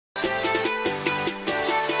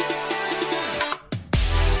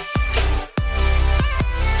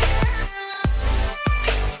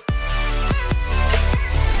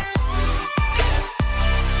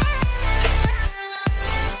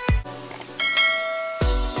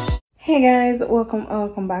Hey guys,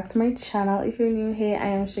 welcome back to my channel. If you're new here, I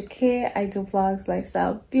am Shakay. I do vlogs,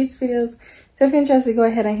 lifestyle, beauty videos. So if you're interested, go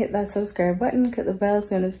ahead and hit that subscribe button, click the bell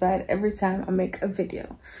so you're notified every time I make a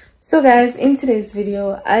video. So guys, in today's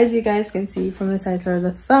video, as you guys can see from the title or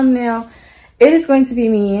the thumbnail, it is going to be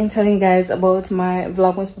me telling you guys about my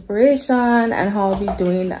Vlogmas preparation and how I'll be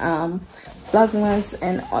doing Vlogmas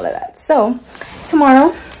and all of that. So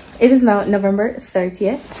tomorrow, it is now November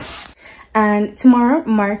 30th. And tomorrow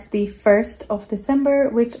marks the 1st of December,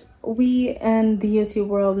 which we in the YouTube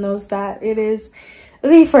world knows that it is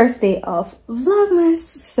the first day of Vlogmas.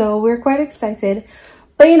 So we're quite excited.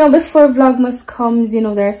 But you know, before Vlogmas comes, you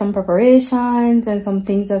know, there are some preparations and some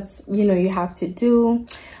things that's, you know, you have to do,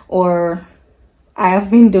 or I have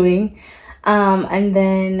been doing. And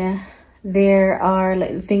then there are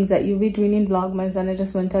like things that you'll be doing in Vlogmas, and I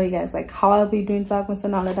just want to tell you guys like how I'll be doing Vlogmas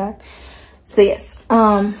and all of that. So yes,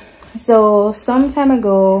 so some time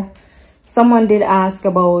ago someone did ask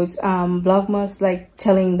about Vlogmas, like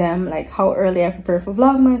telling them like how early I prepare for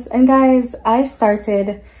Vlogmas. And guys, I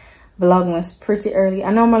started Vlogmas pretty early.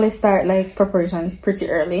 I normally start like preparations pretty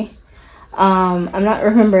early. I'm not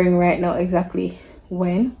remembering right now exactly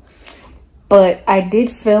when, but I did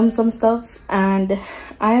film some stuff, and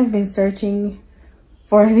I have been searching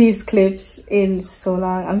for these clips in so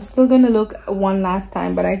long. I'm still gonna look one last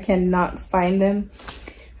time, but I cannot find them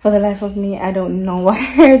for the life of me. I don't know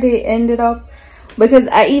where they ended up, because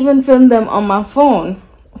I even filmed them on my phone,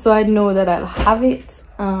 so I know that I'll have it.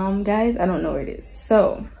 Guys, I don't know where it is.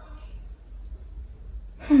 So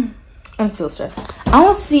I'm still stressed. I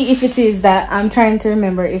will see if it is that I'm trying to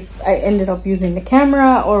remember if I ended up using the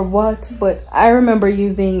camera or what, but I remember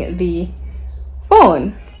using the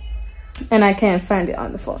phone and I can't find it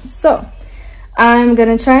on the phone. So I'm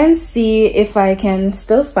gonna try and see if I can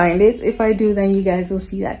still find it. If I do, then you guys will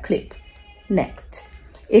see that clip next.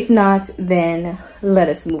 If not, then let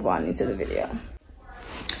us move on into the video.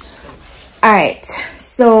 All right,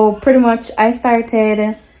 so pretty much I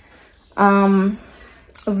started Vlogmas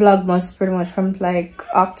pretty much from like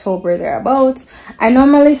October thereabouts. I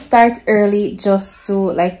normally start early just to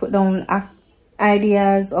like put down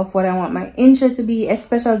ideas of what I want my intro to be,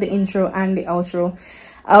 especially the intro and the outro.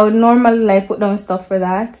 I would normally like put down stuff for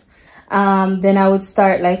that. Then I would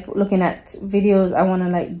start like looking at videos I want to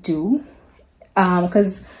like do,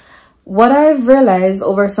 because what I've realized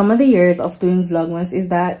over some of the years of doing Vlogmas is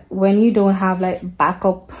that when you don't have like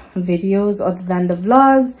backup videos other than the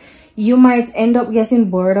vlogs, you might end up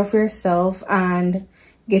getting bored of yourself and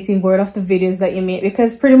getting bored of the videos that you make,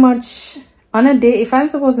 because pretty much on a day, if I'm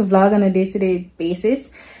supposed to vlog on a day-to-day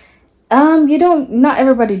basis, not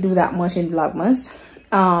everybody do that much in Vlogmas.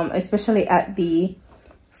 Especially at the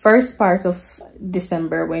first part of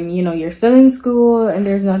December, when you know you're still in school and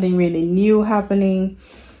there's nothing really new happening,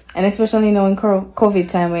 and especially you know in COVID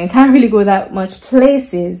time when you can't really go that much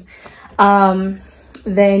places, then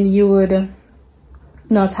you would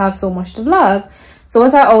not have so much to vlog. So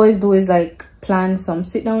what I always do is like plan some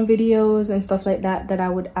sit-down videos and stuff like that I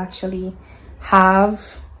would actually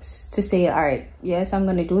have to say, all right, yes, I'm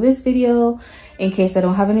gonna do this video in case I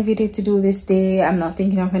don't have any video to do this day. I'm not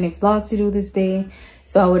thinking of any vlog to do this day.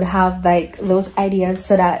 So I would have like those ideas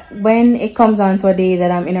so that when it comes on to a day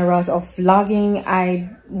that I'm in a route of vlogging, I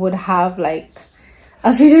would have like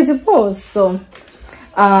a video to post. So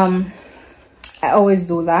I always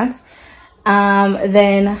do that.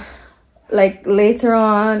 Then like later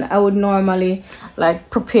on, I would normally like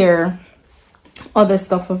prepare other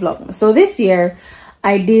stuff for Vlogmas. So this year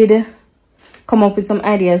I did come up with some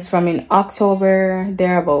ideas from in October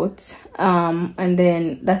thereabouts, and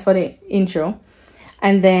then that's for the intro.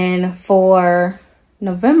 And then for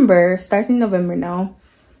November, starting November now,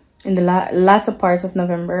 in the latter part of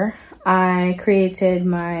November, I created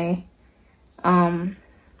my what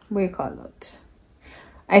do you call it?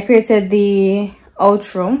 I created the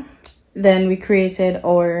outro. Then we created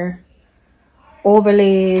our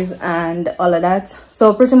overlays and all of that.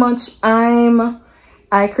 So pretty much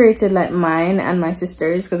I created like mine and my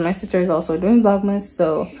sister's, because my sister is also doing Vlogmas,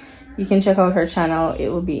 so you can check out her channel. It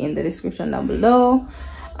will be in the description down below.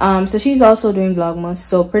 So she's also doing Vlogmas.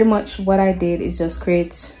 So pretty much what I did is just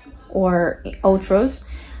create our outros,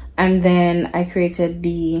 and then I created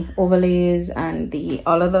the overlays and the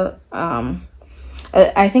all of the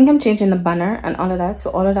I think I'm changing the banner and all of that. So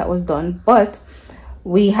all of that was done, but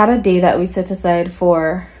we had a day that we set aside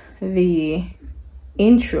for the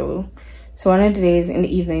intro. So one of the days in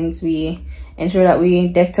the evenings, we ensure that we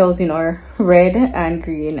decked out in our red and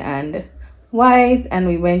green and white, and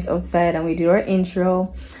we went outside and we did our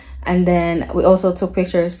intro. And then we also took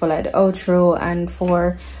pictures for like the outro, and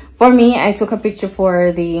for me, I took a picture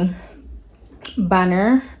for the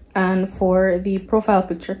banner and for the profile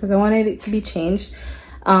picture, because I wanted it to be changed.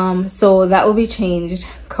 So that will be changed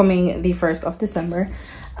coming the 1st of December.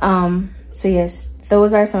 So yes,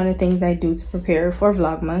 those are some of the things I do to prepare for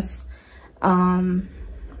Vlogmas.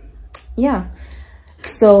 Yeah,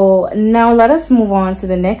 so now let us move on to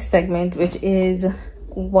the next segment, which is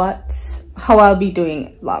how I'll be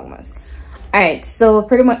doing Vlogmas. All right, so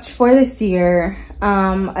pretty much for this year,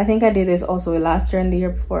 I think I did this also last year and the year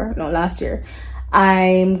before. No, last year.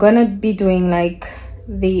 I'm gonna be doing like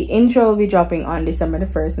the intro will be dropping on December the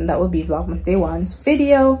 1st, and that will be Vlogmas Day 1's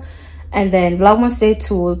video, and then Vlogmas Day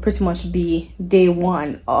 2 will pretty much be day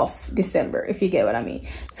 1 of December, if you get what I mean.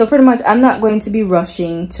 So pretty much I'm not going to be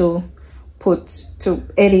rushing to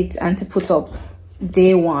edit and to put up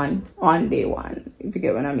day 1 on day 1, if you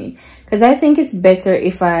get what I mean, because I think it's better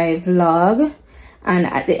if I vlog and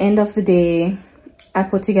at the end of the day I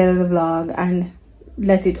put together the vlog and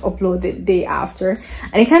let it upload the day after,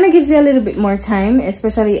 and it kind of gives you a little bit more time,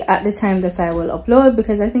 especially at the time that I will upload,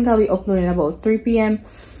 because I think I'll be uploading about 3 p.m.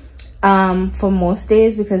 For most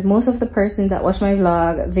days, because most of the persons that watch my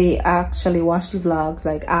vlog, they actually watch the vlogs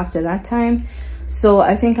like after that time. So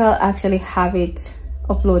I think I'll actually have it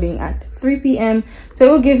uploading at 3 p.m. so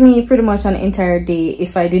it will give me pretty much an entire day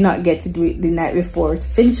if I did not get to do it the night before to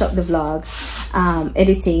finish up the vlog,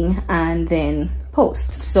 editing and then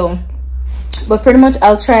post. So but pretty much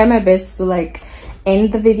I'll try my best to like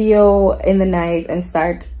end the video in the night and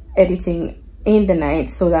start editing in the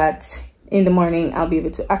night, so that in the morning I'll be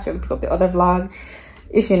able to actually pick up the other vlog,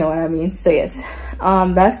 if you know what I mean. So yes,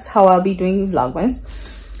 that's how I'll be doing Vlogmas.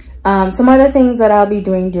 Some other things that I'll be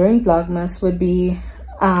doing during Vlogmas would be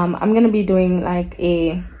I'm gonna be doing like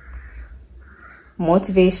a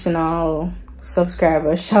motivational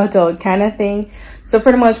subscriber shout out kind of thing. So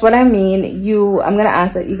pretty much what I mean, I'm gonna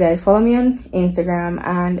ask that you guys follow me on Instagram,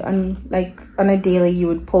 and on a daily you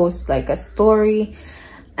would post like a story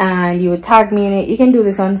and you would tag me in it. You can do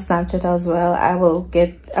this on Snapchat as well. I will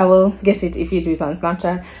get it if you do it on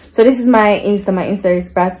Snapchat. So this is my Insta. My Insta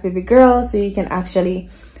is bratzbabygirl, so you can actually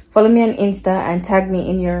follow me on Insta and tag me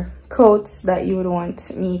in your quotes that you would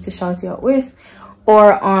want me to shout you out with,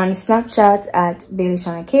 or on Snapchat at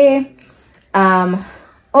baileyshanakay.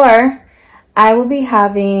 Or I will be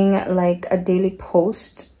having like a daily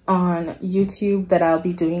post on YouTube that I'll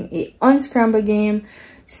be doing a unscramble game.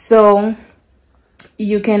 So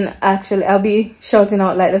you can actually, I'll be shouting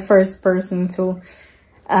out like the first person to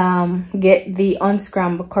get the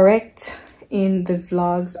unscramble correct in the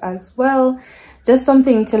vlogs as well. Just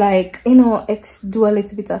something to like, you know, do a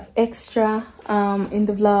little bit of extra in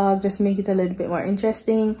the vlog, just make it a little bit more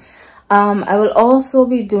interesting. I will also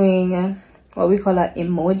be doing what we call an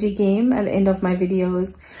emoji game at the end of my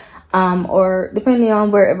videos, or depending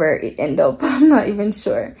on wherever it end up, I'm not even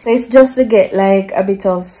sure. So it's just to get like a bit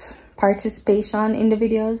of participation in the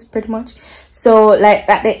videos, pretty much. So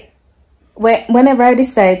like whenever I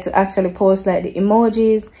decide to actually post like the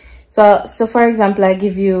emojis, so for example, I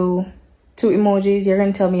give you 2 emojis, you're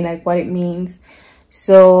gonna tell me like what it means.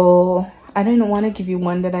 So I don't want to give you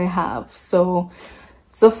one that I have. So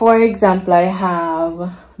for example, I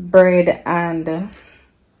have bread and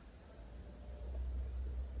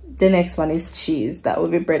the next one is cheese. That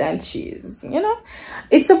would be bread and cheese. You know,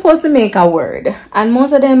 it's supposed to make a word, and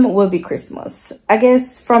most of them will be Christmas. I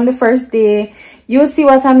guess from the first day you'll see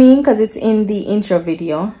what I mean, because it's in the intro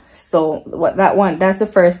video. So that's the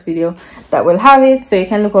first video that will have it, so you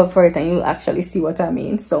can look up for it and you'll actually see what I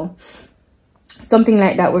mean. So something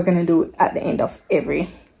like that we're gonna do at the end of every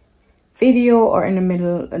video, or in the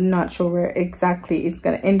middle. I'm not sure where exactly it's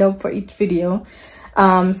gonna end up for each video.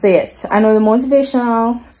 So yes, I know the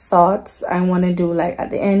motivational thoughts I want to do like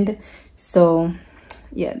at the end. So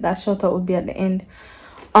yeah, that shout out would be at the end.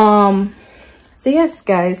 So yes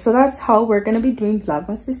guys, so that's how we're gonna be doing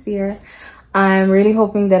Vlogmas this year. I'm really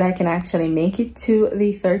hoping that I can actually make it to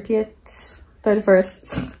the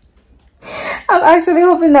 31st. I'm actually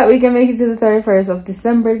hoping that we can make it to the 31st of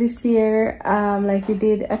December this year, like we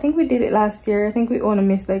did. I think we did it last year. I think we want to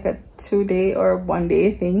miss like a 2-day or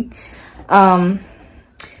 1-day thing.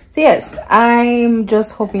 So yes, I'm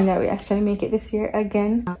just hoping that we actually make it this year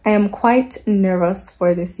again. I am quite nervous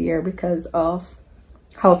for this year because of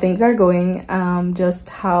how things are going, just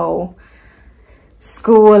how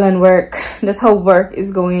school and work, just how work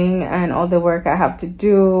is going and all the work I have to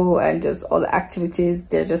do and just all the activities,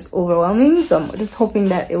 they're just overwhelming. So I'm just hoping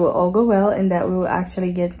that it will all go well and that we will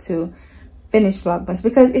actually get to finish Vlogmas,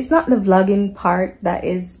 because it's not the vlogging part that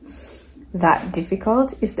is that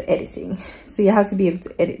difficult, it's the editing. So you have to be able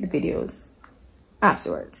to edit the videos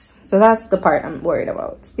afterwards. So that's the part I'm worried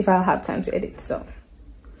about, if I'll have time to edit. So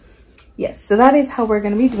yes, so that is how we're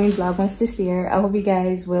gonna be doing Vlogmas this year. I hope you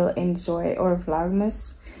guys will enjoy our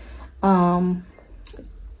Vlogmas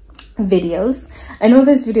videos. I know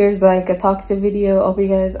this video is like a talkative video. Hope you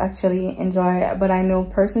guys actually enjoy it, but I know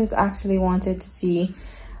persons actually wanted to see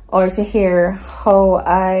or to hear how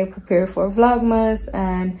I prepare for Vlogmas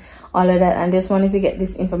and all of that, and just wanted to get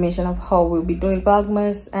this information of how we'll be doing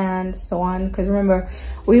Vlogmas and so on. Because remember,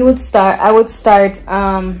 I would start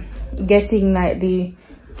getting like the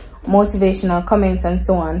motivational comments and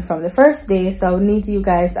so on from the first day, so I would need you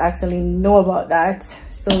guys to actually know about that,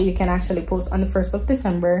 so you can actually post on the 1st of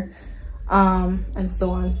December and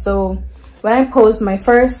so on. So when I post my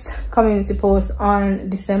first community post on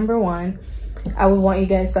December 1, I would want you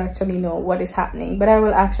guys to actually know what is happening, but I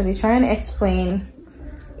will actually try and explain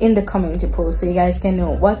in the community post so you guys can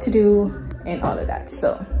know what to do and all of that.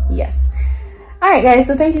 So yes, all right guys,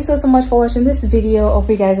 so thank you so much for watching this video. Hope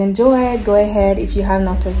you guys enjoyed. Go ahead, if you have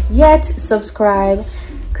not yet, subscribe,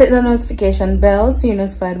 click the notification bell so you're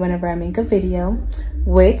notified whenever I make a video,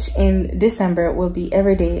 which in December will be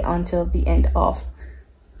every day until the end of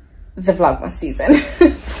the Vlogmas season.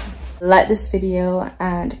 Like this video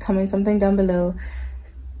and comment something down below,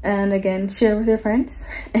 and again, share with your friends,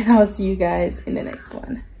 and I'll see you guys in the next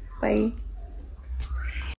one. Bye.